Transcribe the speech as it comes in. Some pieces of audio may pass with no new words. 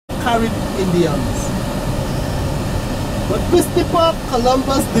Carib Indians. But Christopher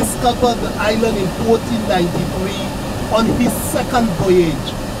Columbus discovered the island in 1493 on his second voyage.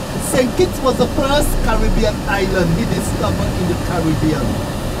 St. Kitts was the first Caribbean island he discovered in the Caribbean.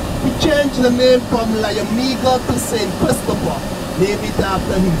 He changed the name from La Amiga to St. Christopher, named it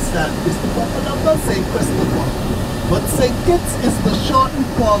after himself. Christopher Columbus, St. Christopher. But St. Kitts is the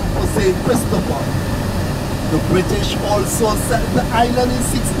shortened form for St. Christopher. The British also settled the island in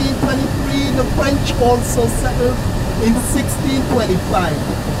 1623. The French also settled in 1625.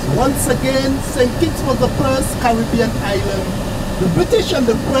 Once again, St. Kitts was the first Caribbean island. The British and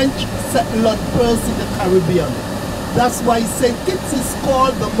the French settled first in the Caribbean. That's why St. Kitts is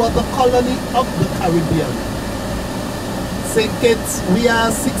called the mother colony of the Caribbean. St. Kitts, we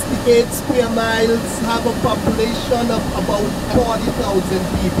are 68 square miles, have a population of about 40,000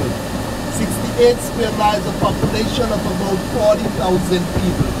 people. 68 square miles, a population of about 40,000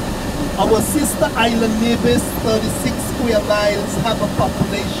 people. Our sister island Nevis, 36 square miles, have a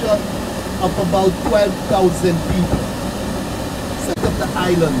population of about 12,000 people. Set of the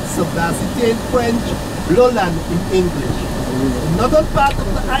island, Subdacite in French, Lowland in English. Another part of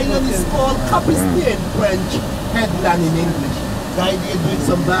the island is called Capistier in French, Headland in English. Guy there doing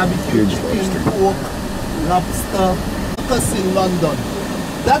some barbecue, chicken, pork, lobster. Circus in London.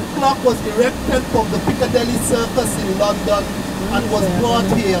 That clock was erected from the Piccadilly Circus in London and was brought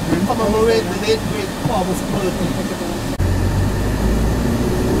here to commemorate the late great Thomas birthday.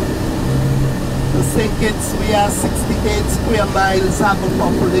 The St. Kitts, we are 68 square miles, have a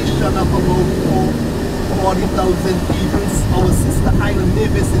population of about 40,000 people. Our sister island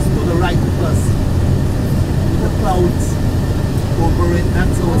Nevis is to the right of us. The clouds over it,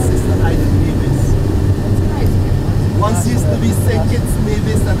 that's our sister island Nevis. Once used to be St. Kitts,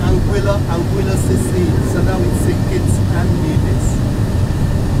 Nevis and Anguilla, Sicily. So now it's St. Kitts and Nevis.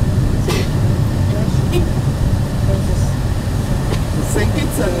 The St.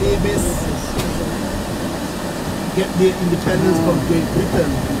 Kitts and Nevis get their independence from Great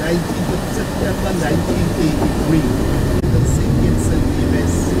Britain 19th of September 1983. The St. Kitts and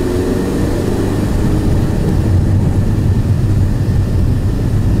Nevis.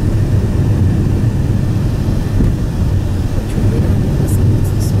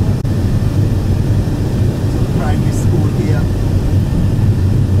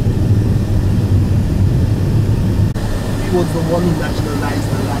 Was the one who nationalized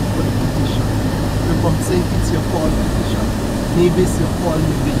the land for the British. So from St. Kitts you're called British, Nevis you're called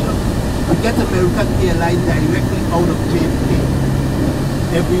Nevision. We get American Airlines directly out of JFK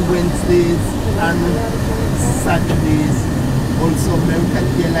every Wednesdays and Saturdays. Also American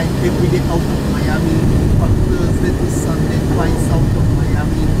Airlines every day out of Miami, from Thursday to Sunday, twice out of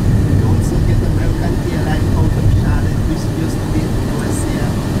Miami.